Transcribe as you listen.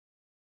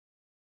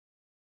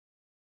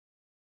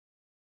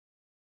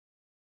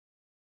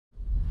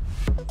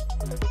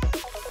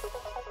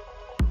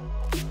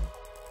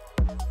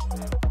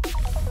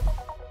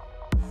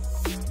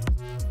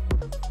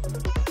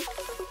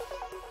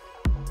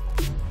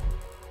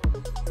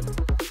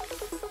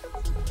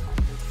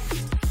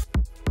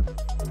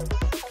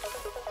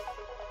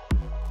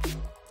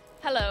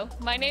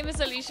my name is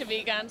Alicia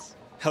Vigand.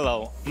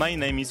 Hello, my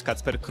name is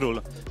Kacper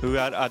Król. We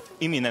are at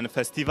Iminente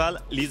Festival,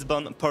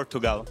 Lisbon,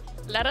 Portugal.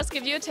 Let us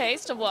give you a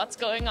taste of what's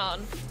going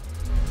on.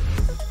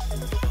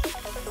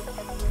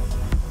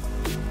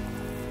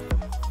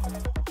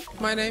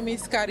 My name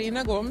is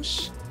Karina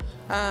Gomes.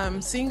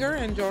 I'm singer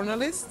and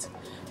journalist.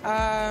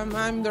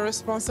 I'm the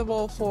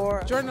responsible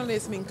for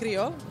journalism in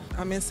Creole,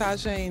 a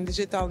mensagem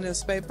digital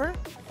newspaper.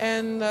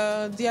 And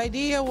the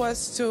idea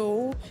was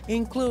to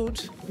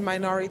include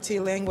minority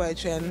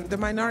language, and the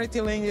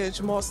minority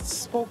language most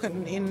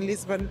spoken in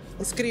Lisbon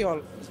is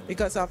Creole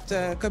because of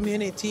the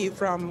community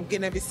from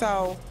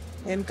Guinea-Bissau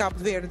and Cape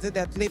Verde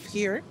that live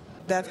here,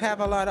 that have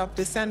a lot of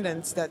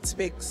descendants that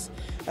speaks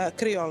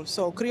Creole.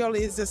 So Creole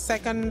is the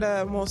second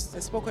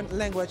most spoken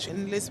language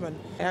in Lisbon.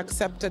 I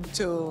accepted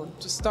to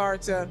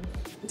start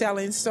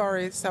telling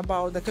stories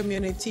about the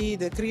community,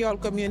 the Creole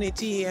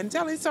community, and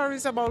telling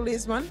stories about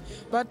Lisbon,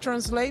 but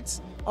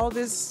translates all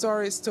these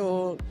stories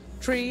to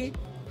three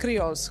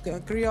Creoles.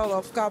 Creole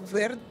of Cape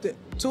Verde,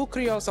 two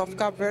Creoles of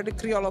Cape Verde,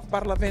 Creole of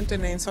Parlamento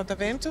and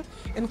Sotavento,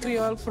 and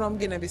Creole from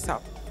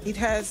Guinea-Bissau. It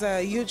has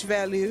a huge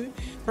value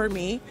for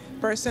me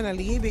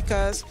personally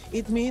because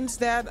it means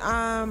that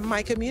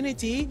my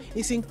community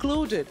is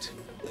included.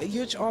 A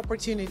huge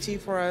opportunity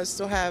for us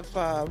to have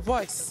a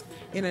voice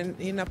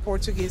in a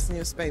Portuguese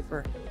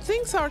newspaper.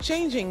 Things are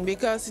changing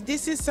because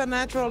this is a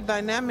natural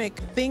dynamic.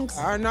 Things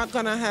are not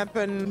going to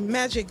happen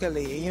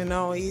magically. You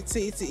know, it's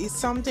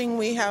something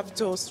we have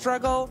to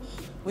struggle,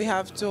 we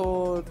have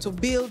to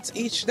build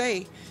each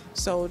day.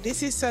 So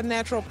this is a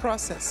natural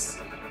process.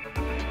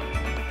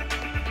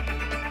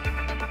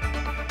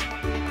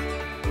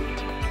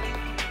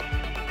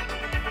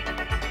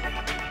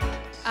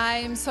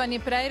 I'm Sonia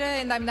Pereira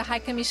and I'm the High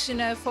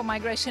Commissioner for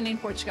Migration in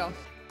Portugal.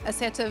 A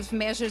set of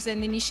measures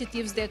and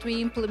initiatives that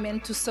we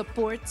implement to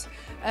support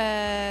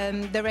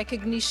the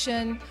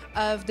recognition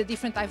of the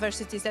different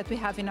diversities that we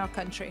have in our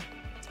country.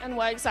 And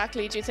why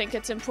exactly do you think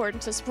it's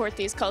important to support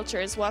these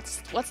cultures?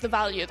 What's the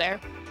value there?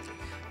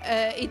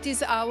 It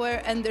is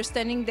our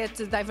understanding that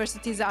the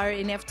diversities are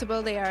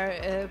inevitable, they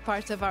are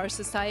part of our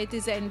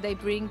societies and they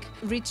bring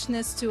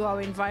richness to our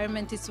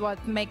environment. It's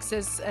what makes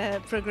us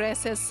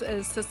progress as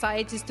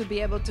societies, to be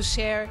able to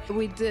share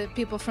with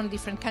people from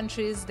different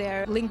countries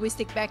their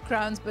linguistic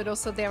backgrounds, but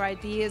also their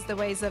ideas, the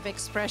ways of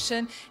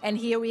expression. And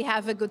here we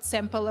have a good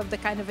sample of the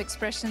kind of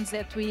expressions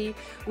that we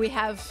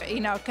have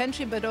in our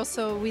country, but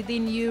also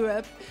within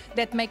Europe,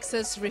 that makes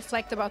us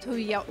reflect about who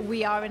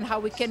we are and how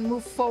we can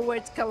move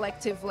forward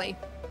collectively.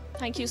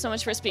 Thank you so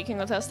much for speaking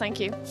with us.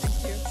 Thank you.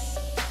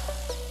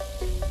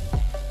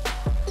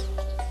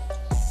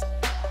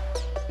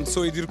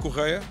 Sou Edir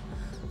Correia,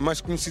 mais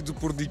conhecido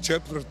por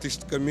DJ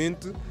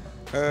artisticamente.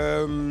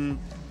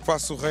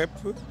 Faço rap,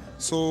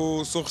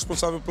 sou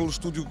responsável pelo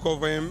estúdio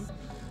Covem,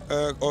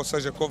 ou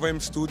seja, Covem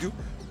Studio,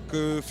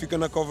 que fica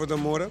na Cova da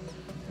Moura.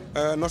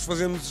 Nós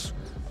fazemos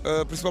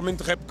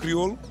principalmente rap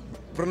crioulo.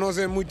 Para nós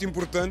é muito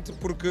importante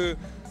porque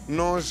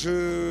nós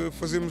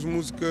fazemos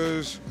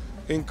músicas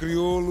em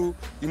crioulo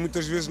e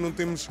muitas vezes não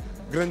temos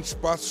grandes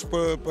espaços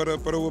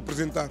para o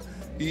apresentar.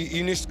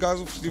 E neste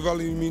caso o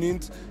Festival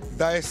Iminente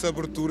dá essa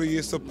abertura e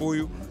esse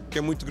apoio que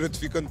é muito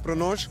gratificante para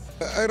nós.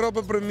 A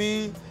Europa para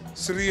mim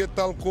seria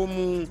tal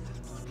como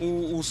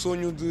o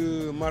sonho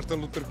de Martin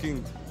Luther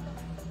King.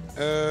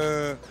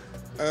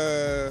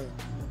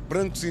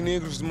 Brancos e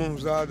negros de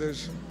mãos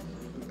dadas,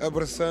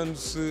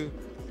 abraçando-se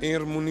em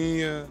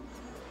harmonia,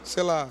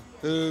 sei lá,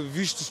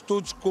 vistos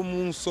todos como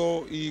um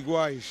só e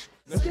iguais.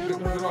 Quero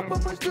uma Europa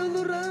mais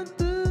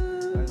tolerante,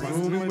 mais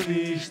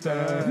humanista,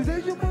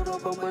 desejo uma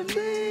Europa mais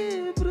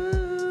livre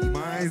e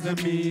mais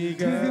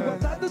amiga.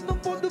 Desigualdade não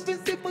pode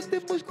vencer, mas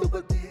temos que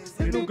bater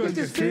sem nunca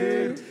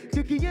esquecer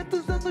que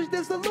 500 anos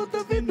dessa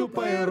luta vindo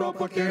para a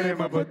Europa querem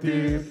me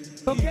abater.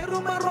 Eu quero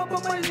uma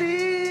Europa mais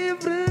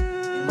livre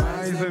e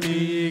mais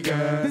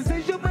amiga.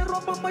 Desejo uma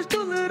Europa mais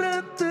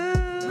tolerante,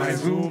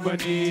 mais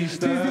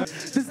humanista.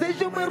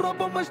 Desejo uma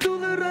Europa mais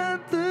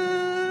tolerante,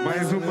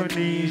 mais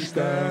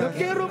humanista. Eu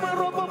quero uma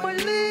Europa mais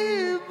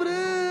livre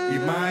e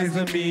mais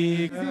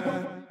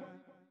amiga.